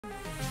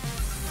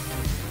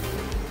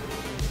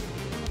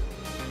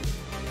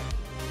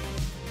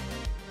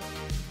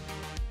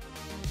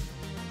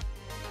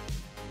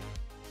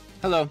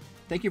Hello,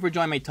 thank you for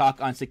joining my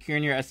talk on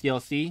securing your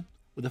SDLC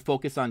with a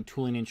focus on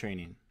tooling and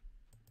training.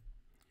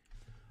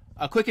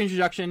 A quick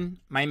introduction,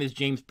 my name is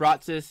James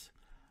Brotsos.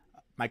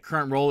 My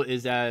current role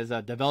is as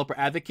a developer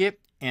advocate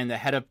and the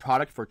head of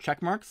product for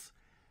Checkmarx.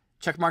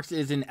 Checkmarx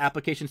is an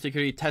application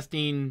security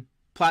testing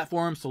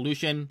platform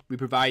solution. We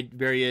provide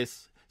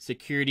various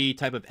security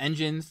type of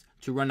engines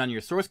to run on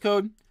your source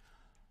code.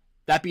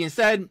 That being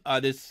said,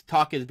 this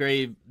talk is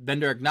very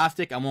vendor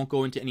agnostic. I won't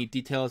go into any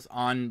details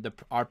on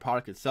our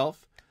product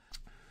itself.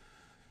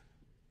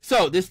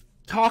 So this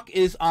talk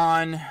is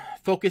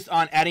focused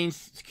on adding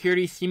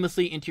security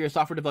seamlessly into your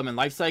software development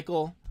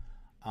lifecycle.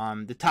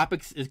 The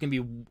topics is going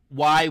to be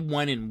why,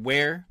 when, and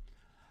where.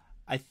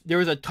 There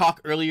was a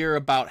talk earlier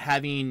about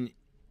having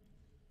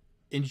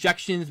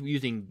injections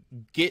using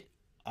Git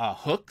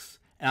hooks,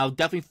 and I'll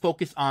definitely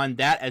focus on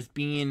that as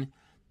being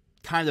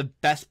kind of the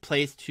best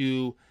place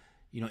to,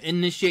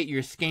 initiate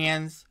your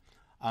scans,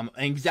 and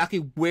exactly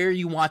where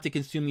you want to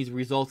consume these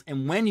results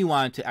and when you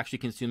want to actually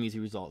consume these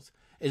results.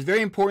 It's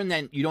very important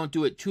that you don't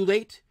do it too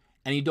late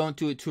and you don't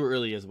do it too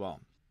early as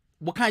well.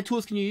 What kind of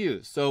tools can you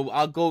use? So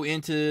I'll go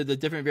into the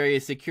different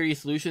various security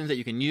solutions that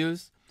you can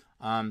use.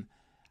 I'll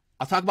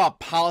talk about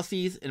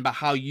policies and about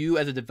how you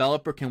as a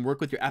developer can work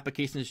with your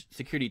application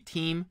security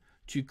team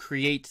to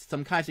create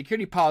some kind of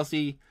security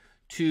policy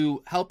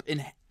to help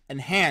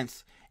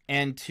enhance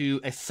and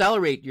to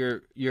accelerate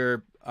your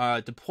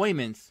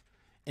deployments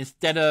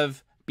instead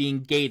of being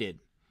gated.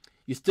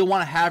 You still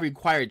want to have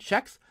required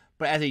checks,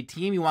 but as a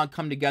team, you want to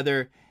come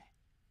together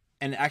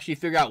and actually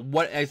figure out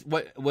what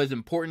was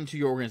important to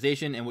your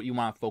organization and what you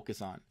want to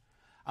focus on.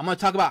 I'm going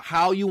to talk about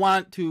how you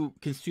want to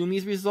consume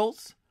these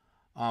results,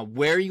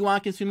 where you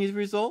want to consume these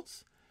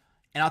results,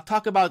 and I'll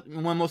talk about one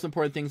of the most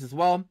important things as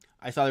well.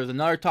 I saw there was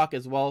another talk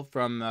as well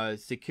from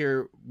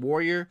Secure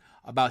Warrior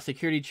about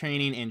security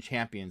training and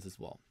champions as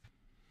well.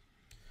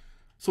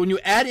 So when you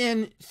add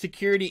in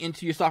security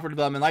into your software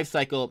development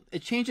lifecycle,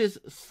 it changes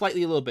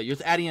slightly a little bit. You're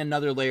just adding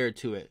another layer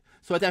to it.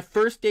 So at that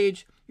first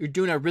stage, you're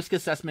doing a risk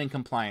assessment and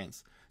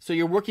compliance. So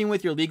you're working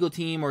with your legal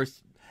team or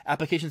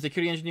application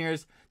security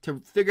engineers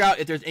to figure out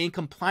if there's any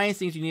compliance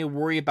things you need to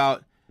worry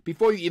about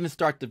before you even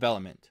start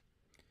development.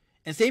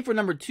 And same for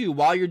number 2,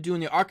 while you're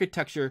doing the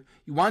architecture,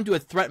 you want to do a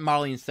threat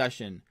modeling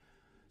session.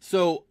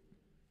 So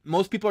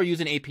most people are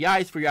using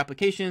APIs for your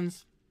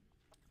applications.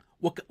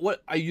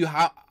 What are you,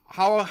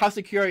 how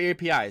secure are your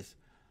APIs?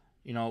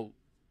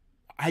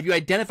 Have you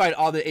identified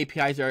all the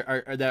APIs that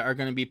are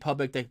going to be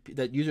public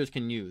that users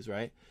can use,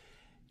 right?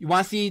 You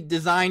want to see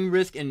design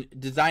risk and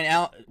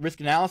risk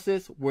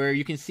analysis where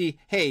you can see,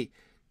 hey,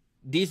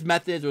 these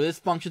methods or this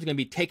function is going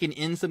to be taken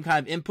in some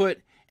kind of input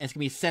and it's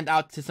going to be sent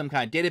out to some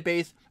kind of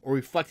database or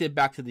reflected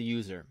back to the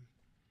user.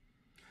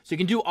 So you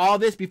can do all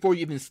this before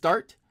you even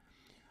start,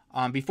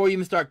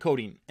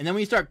 coding. And then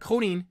when you start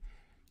coding,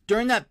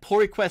 during that pull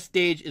request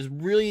stage is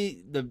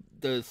really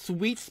the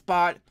sweet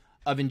spot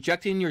of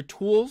injecting your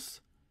tools,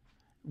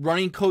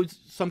 running codes,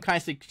 some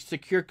kind of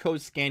secure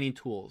code scanning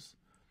tools.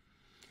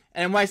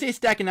 And when I say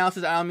stack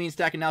analysis, I don't mean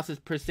stack analysis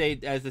per se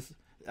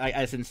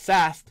as in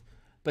SAST,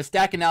 but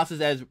stack analysis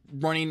as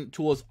running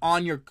tools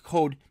on your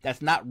code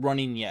that's not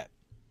running yet.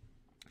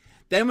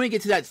 Then when you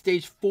get to that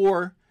stage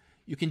 4,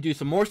 you can do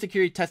some more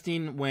security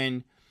testing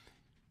when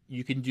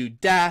you can do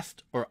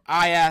DAST or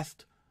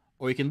IAST,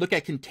 or you can look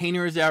at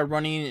containers that are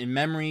running in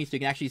memory so you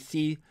can actually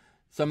see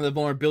some of the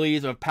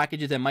vulnerabilities of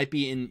packages that might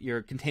be in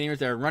your containers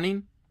that are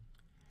running.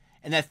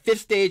 And that 5th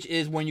stage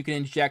is when you can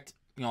inject,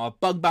 a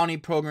bug bounty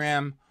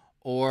program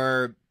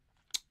or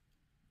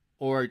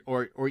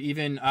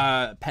even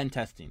pen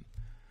testing.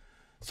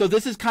 So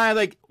this is kind of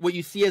like what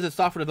you see as a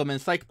software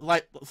development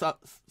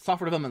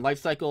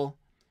lifecycle,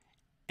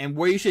 and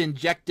where you should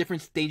inject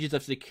different stages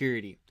of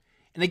security.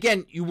 And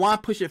again, you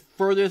want to push it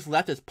furthest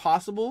left as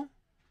possible.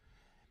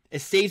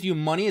 It saves you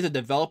money as a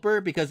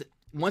developer because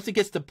once it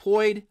gets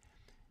deployed,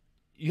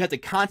 you have to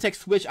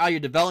context switch out your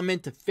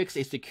development to fix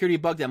a security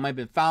bug that might have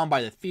been found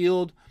by the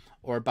field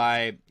or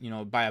by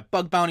a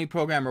bug bounty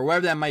program or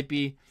wherever that might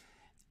be.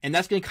 And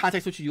that's going to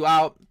context switch you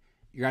out.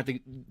 You're going to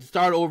have to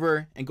start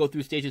over and go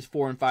through stages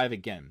 4 and 5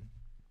 again.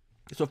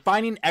 So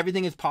finding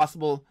everything is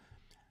possible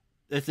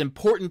that's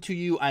important to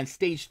you on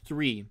stage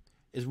 3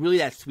 is really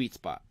that sweet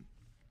spot.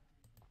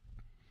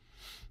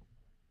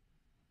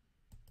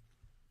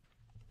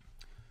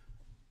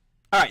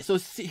 All right, so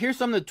here's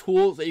some of the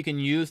tools that you can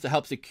use to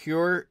help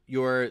secure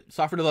your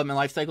software development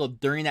lifecycle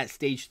during that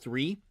stage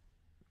 3.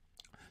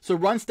 So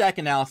run stack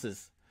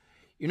analysis.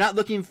 You're not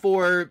looking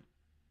for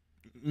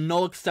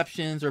null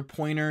exceptions or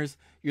pointers.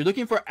 You're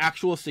looking for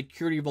actual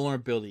security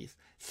vulnerabilities.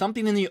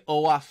 Something in the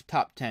OWASP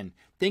top 10.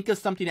 Think of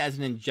something as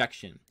an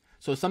injection.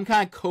 So some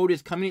kind of code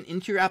is coming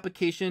into your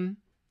application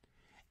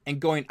and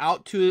going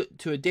out to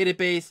a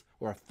database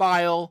or a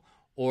file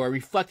or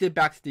reflected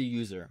back to the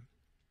user.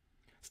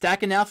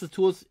 Stack analysis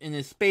tools in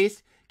this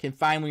space can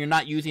find when you're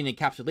not using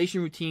encapsulation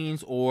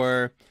routines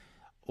or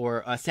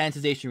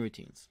sanitization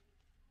routines.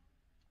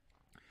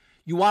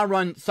 You want to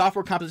run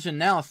software composition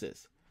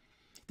analysis.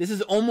 This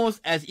is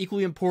almost as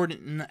equally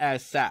important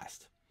as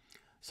SAST.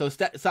 So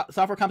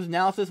software composition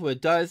analysis, what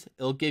it does,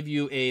 it'll give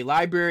you a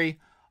library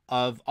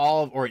of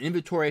or an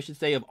inventory, I should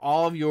say, of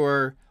all of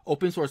your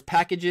open source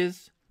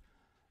packages,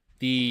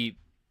 the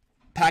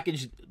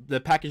package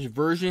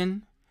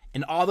version,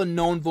 and all the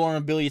known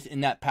vulnerabilities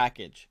in that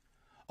package.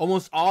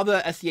 Almost all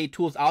the SCA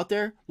tools out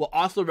there will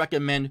also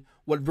recommend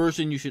what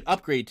version you should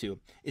upgrade to.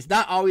 It's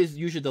not always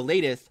usually the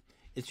latest.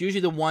 It's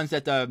usually the ones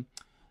that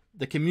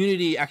the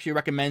community actually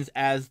recommends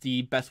as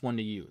the best one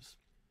to use.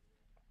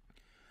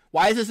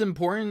 Why is this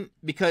important?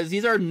 Because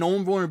these are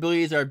known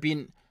vulnerabilities that are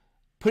being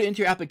put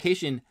into your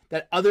application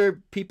that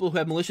other people who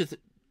have malicious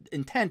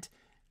intent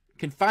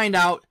can find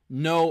out,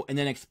 know, and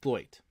then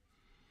exploit.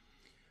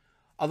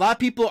 A lot of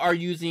people are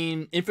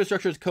using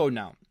infrastructure as code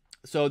now.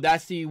 So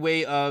that's the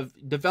way of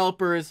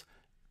developers,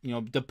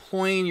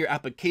 deploying your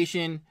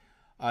application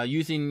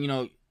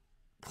using,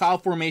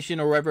 CloudFormation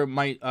or whatever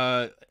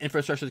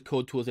infrastructure as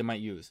code tools they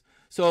might use.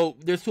 So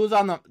there's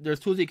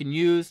tools you can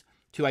use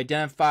to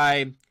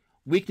identify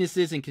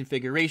weaknesses in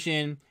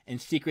configuration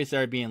and secrets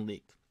that are being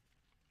leaked.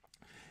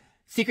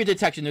 Secret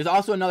detection. There's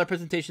also another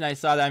presentation I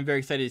saw that I'm very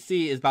excited to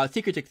see is about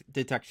secret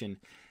detection.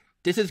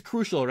 This is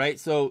crucial, right?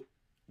 So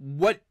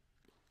what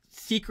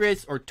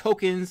secrets or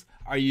tokens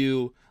are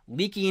you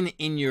leaking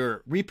in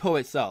your repo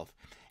itself?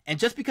 And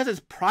just because it's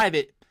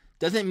private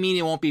doesn't mean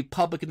it won't be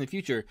public in the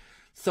future.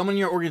 Someone in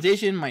your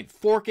organization might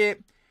fork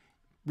it,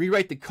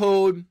 rewrite the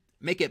code,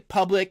 make it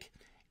public,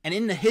 and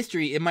in the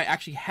history, it might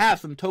actually have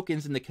some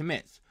tokens in the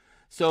commits.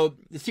 So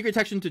the secret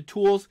detection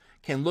tools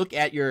can look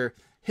at your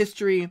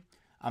history,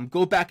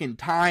 go back in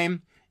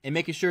time, and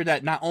making sure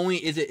that not only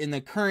is it in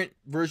the current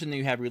version that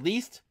you have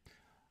released,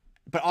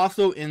 but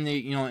also in the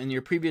in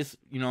your previous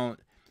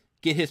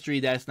Git history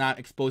that it's not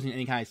exposing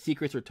any kind of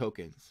secrets or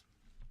tokens.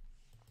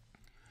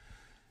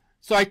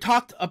 So I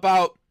talked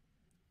about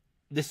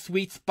the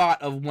sweet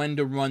spot of when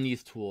to run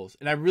these tools,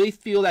 and I really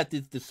feel that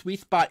the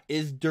sweet spot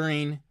is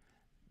during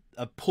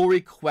a pull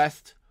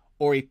request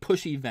or a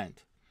push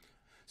event.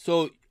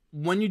 So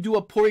when you do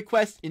a pull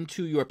request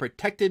into your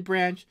protected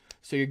branch,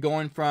 so you're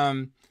going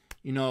from,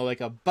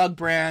 like a bug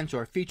branch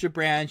or a feature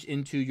branch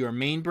into your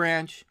main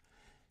branch,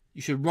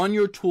 you should run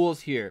your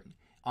tools here.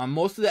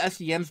 Most of the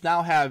SCMs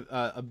now have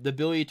the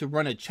ability to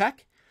run a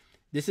check.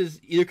 This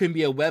is either can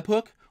be a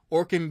webhook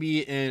or can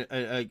be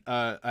an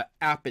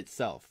app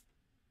itself.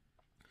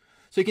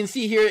 So you can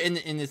see here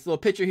in this little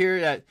picture here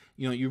that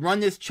you run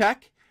this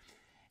check.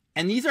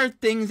 And these are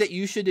things that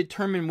you should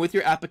determine with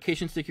your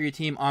application security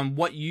team on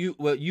what you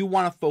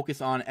want to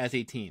focus on as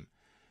a team.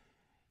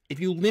 If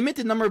you limit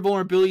the number of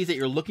vulnerabilities that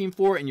you're looking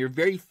for and you're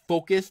very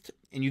focused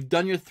and you've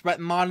done your threat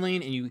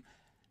modeling and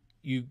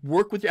you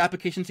work with your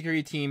application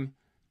security team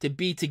to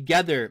be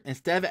together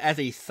instead of as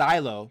a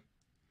silo,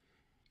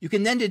 you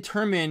can then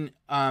determine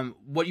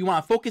what you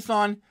want to focus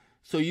on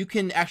so you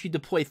can actually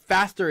deploy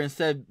faster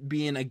instead of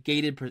being a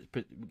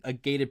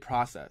gated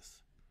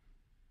process.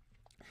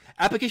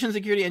 Application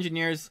security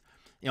engineers,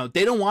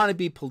 they don't want to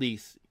be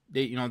police.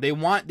 They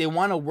want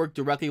to work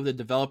directly with the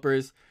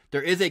developers.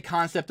 There is a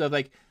concept of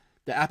like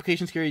the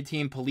application security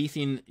team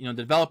policing, the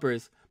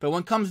developers. But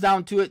when it comes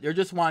down to it, they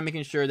just want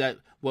making sure that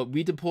what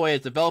we deploy as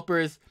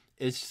developers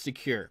is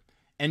secure.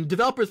 And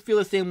developers feel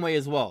the same way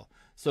as well.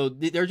 So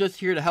they're just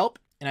here to help.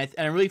 And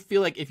I really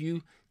feel like if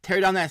you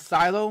tear down that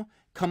silo,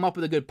 come up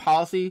with a good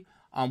policy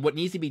on what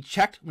needs to be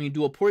checked when you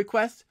do a pull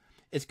request,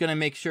 it's going to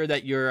make sure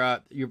that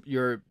your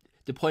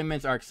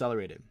deployments are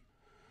accelerated.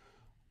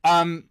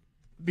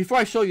 Before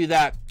I show you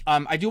that,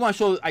 I do want to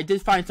show, I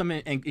did find something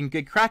in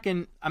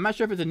GitKraken. I'm not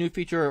sure if it's a new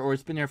feature or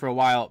it's been there for a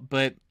while,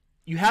 but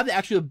you have the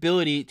actual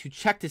ability to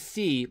check to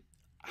see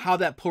how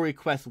that pull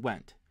request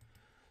went.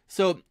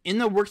 So in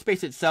the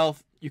workspace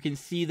itself, you can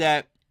see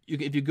that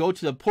if you go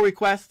to the pull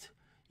request,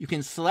 you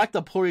can select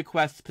the pull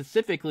request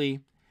specifically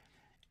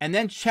and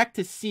then check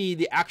to see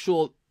the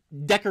actual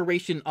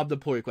decoration of the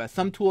pull request.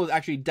 Some tools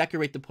actually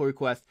decorate the pull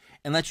request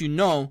and let you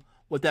know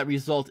what that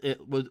result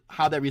was,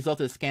 how that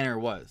result of the scanner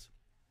was.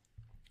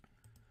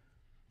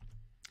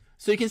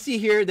 So you can see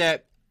here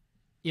that,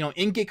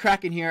 in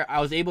GitKraken here,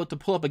 I was able to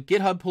pull up a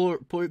GitHub pull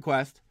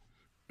request,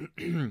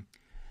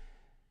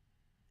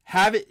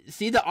 have it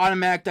see the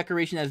automatic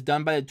decoration that's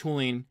done by the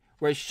tooling,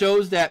 where it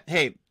shows that,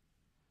 hey,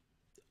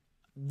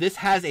 this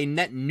has a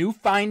net new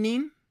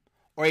finding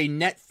or a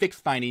net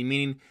fixed finding,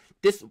 meaning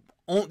this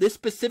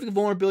specific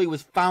vulnerability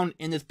was found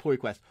in this pull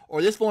request,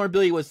 or this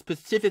vulnerability was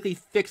specifically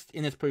fixed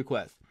in this pull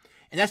request.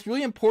 And that's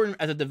really important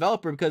as a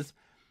developer because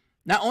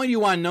not only do you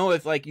want to know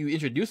if you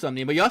introduce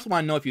something, but you also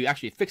want to know if you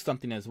actually fixed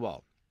something as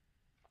well.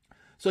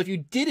 So if you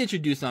did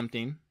introduce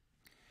something,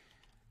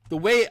 the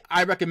way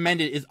I recommend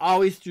it is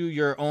always through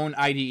your own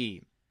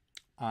IDE.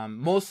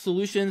 Most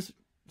solutions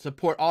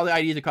support all the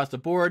IDEs across the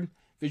board: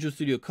 Visual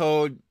Studio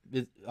Code,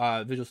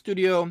 Visual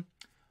Studio,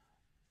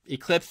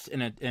 Eclipse,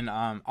 and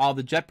all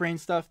the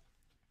JetBrains stuff.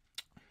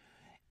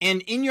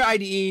 And in your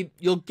IDE,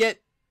 you'll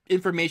get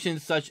information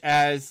such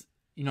as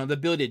the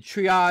ability to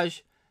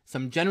triage,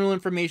 some general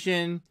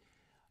information,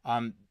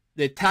 the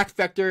attack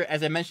vector.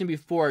 As I mentioned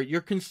before,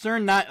 you're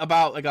concerned not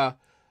about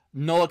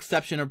null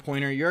exception or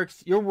pointer.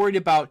 You're worried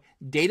about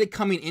data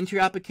coming into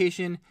your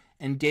application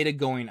and data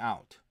going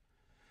out.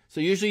 So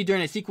usually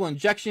during a SQL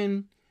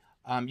injection,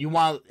 you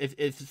want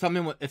if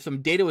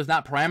some data was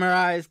not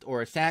parameterized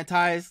or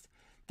sanitized,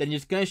 then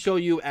it's going to show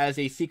you as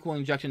a SQL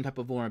injection type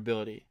of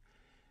vulnerability.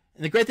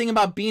 And the great thing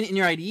about being in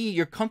your IDE,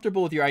 you're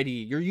comfortable with your IDE.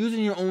 You're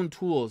using your own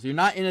tools. You're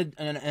not in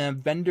a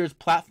vendor's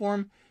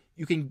platform.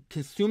 You can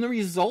consume the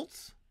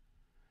results,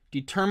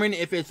 determine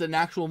if it's an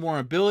actual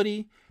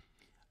vulnerability,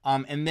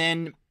 and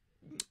then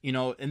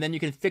you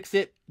can fix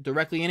it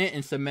directly in it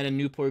and submit a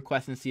new pull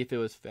request and see if it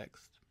was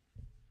fixed.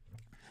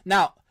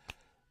 Now,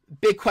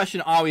 big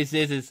question always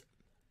is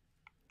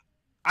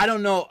I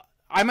don't know.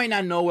 I might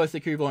not know what a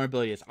security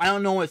vulnerability is. I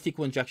don't know what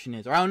SQL injection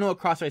is, or I don't know what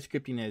cross-site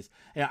scripting is.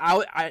 And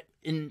I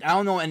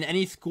don't know in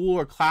any school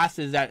or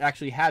classes that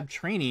actually have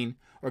training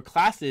or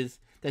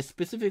classes that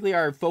specifically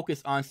are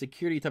focused on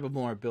security type of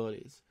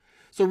vulnerabilities.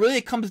 So really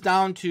it comes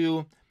down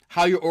to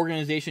how your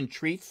organization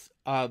treats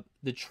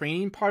the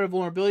training part of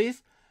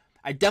vulnerabilities.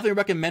 I definitely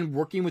recommend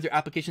working with your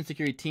application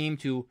security team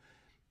to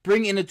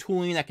bring in a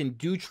tooling that can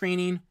do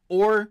training,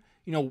 or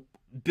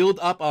build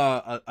up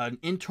an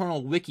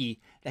internal wiki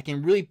that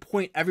can really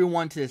point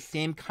everyone to the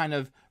same kind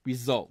of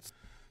results.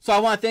 So I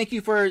want to thank you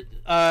for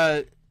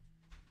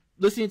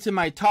listening to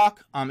my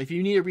talk. If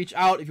you need to reach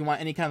out, if you want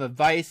any kind of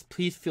advice,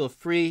 please feel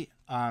free.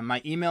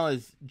 My email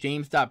is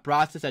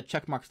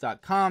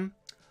james.brotsos@checkmarx.com.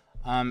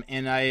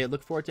 And I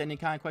look forward to any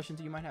kind of questions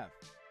that you might have.